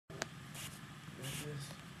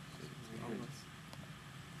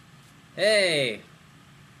Hey!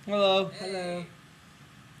 Hello. Hello.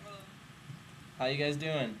 How you guys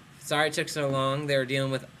doing? Sorry it took so long. They were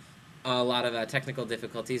dealing with a lot of technical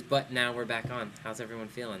difficulties, but now we're back on. How's everyone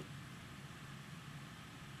feeling?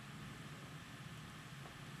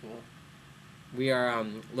 Cool. We are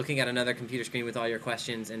looking at another computer screen with all your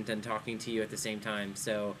questions and then talking to you at the same time.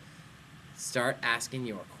 So start asking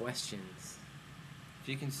your questions. If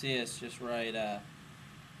you can see us, just write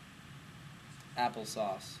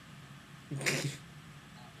applesauce.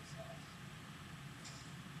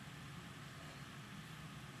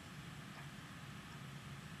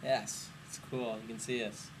 Yes, it's cool. You can see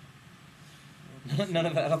us. None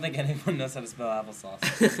of that. I don't think anyone knows how to spell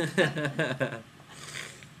applesauce.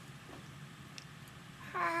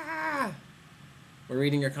 Ah! We're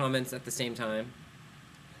reading your comments at the same time.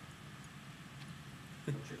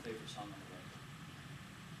 What's your favorite song on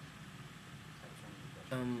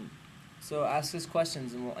the record? So ask us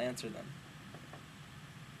questions and we'll answer them.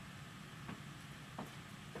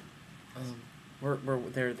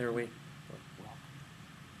 They're wait.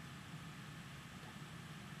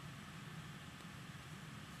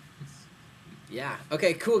 Yeah.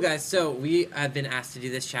 Okay, cool, guys. So we have been asked to do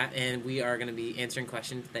this chat, and we are going to be answering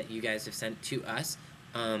questions that you guys have sent to us.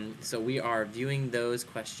 So we are viewing those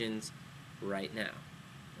questions right now.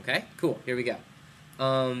 Okay? Cool. Here we go.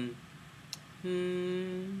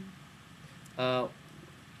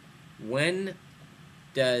 When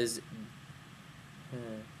does...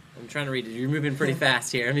 I'm trying to read it. You're moving pretty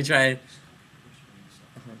fast here. Let me try...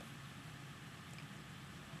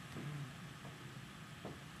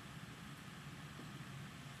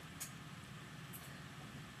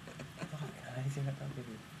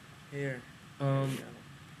 Here. Um,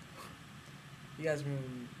 You guys are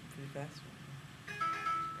moving pretty fast.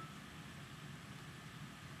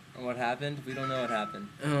 What happened? We don't know what happened.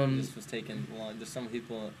 This was taking long. There's some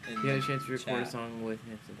people in you had a chance to record chat. a song with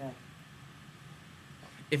Hanson. Yeah.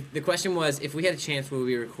 If the question was, if we had a chance, would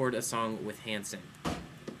we record a song with Hanson?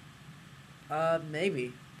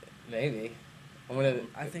 Maybe. Maybe.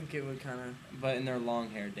 I think it would kind of. But in their long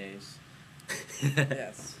hair days.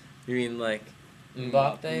 Yes. You mean like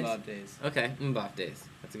Mbop days? Mbop days. Okay, Mbop days.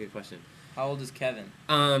 That's a good question. How old is Kevin?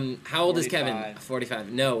 How old is Kevin? 45.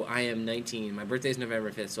 45. No, I am 19. My birthday's November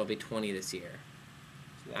 5th, so I'll be 20 this year.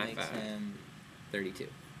 So that High makes five. him 32.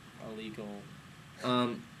 a legal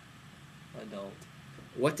adult.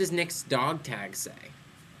 What does Nick's dog tag say?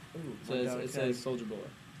 Ooh, It says Soldier Boy.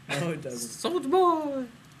 No, it doesn't. Soldier Boy!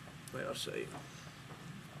 Wait, I'll show you.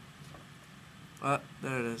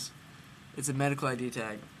 There it is. It's a medical ID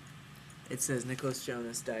tag. It says Nicholas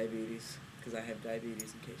Jonas diabetes because I have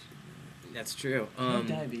diabetes. In case you didn't know. That's true. You have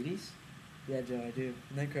diabetes? Yeah, Joe, I do.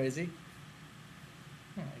 Isn't that crazy?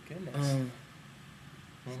 Oh my goodness.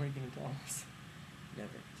 What were you gonna tell us? Never.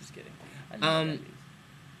 Just kidding. I know diabetes.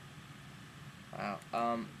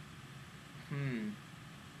 Wow. Can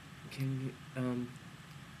you,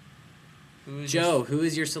 Who's Joe, who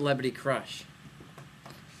is your celebrity crush?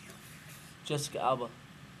 Jessica Alba.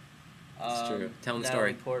 It's true. Tell them the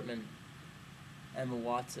Natalie story. Portman. Emma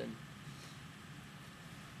Watson.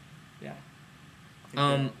 Yeah.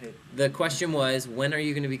 The question was, when are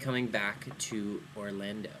you going to be coming back to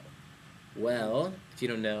Orlando? Well, if you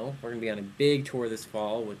don't know, we're going to be on a big tour this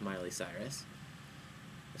fall with Miley Cyrus.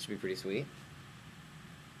 That should be pretty sweet.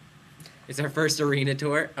 It's our first arena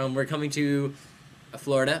tour. We're coming to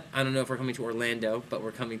Florida. I don't know if we're coming to Orlando, but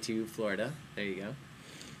we're coming to Florida. There you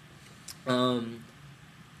go.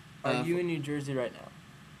 Are you in New Jersey right now?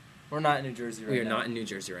 We're not in New Jersey right now. We are not in New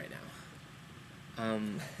Jersey right now.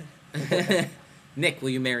 Nick, will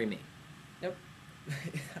you marry me? Yep.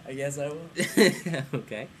 I guess I will.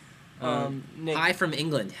 Okay. Nick. Hi from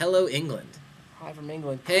England. Hello, England. Hi from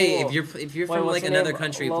England. Hey, Cool. if you're Wait, from what's like her another name?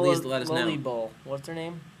 country, Lola, please let us Lily know. Bowl. What's her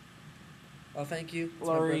name? Oh, thank you. It's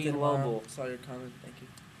my Lori birthday tomorrow. Lobel. Saw your comment. Thank you.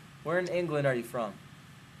 Where in England are you from?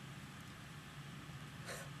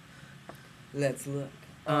 Let's look.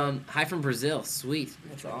 Hi from Brazil. Sweet.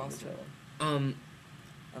 That's Which one? awesome. Which one?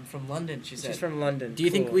 I'm from London, she said. She's from London. Do you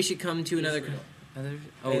think Cool. we should come to another? Israel.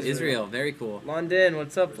 Israel. Israel. Very cool. London,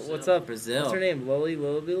 what's up? Brazil. What's up? Brazil. What's her name? Lily?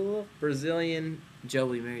 Brazilian, Joe,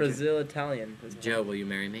 will you marry Brazil Italian. Joe, will you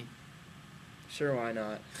marry me? Sure, why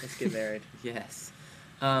not? Let's get married. Yes.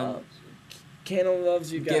 Canada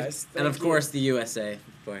loves you Gift- guys. and of course the USA.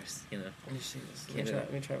 Of course, you know. Let me see this. Canada.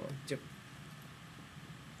 Let me try one.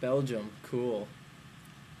 Belgium. Cool.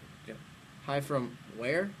 Yep. Hi from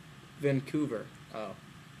where? Vancouver. Oh.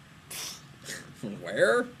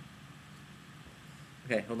 Where?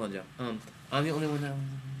 Okay, hold on, Joe. I'm the only one that.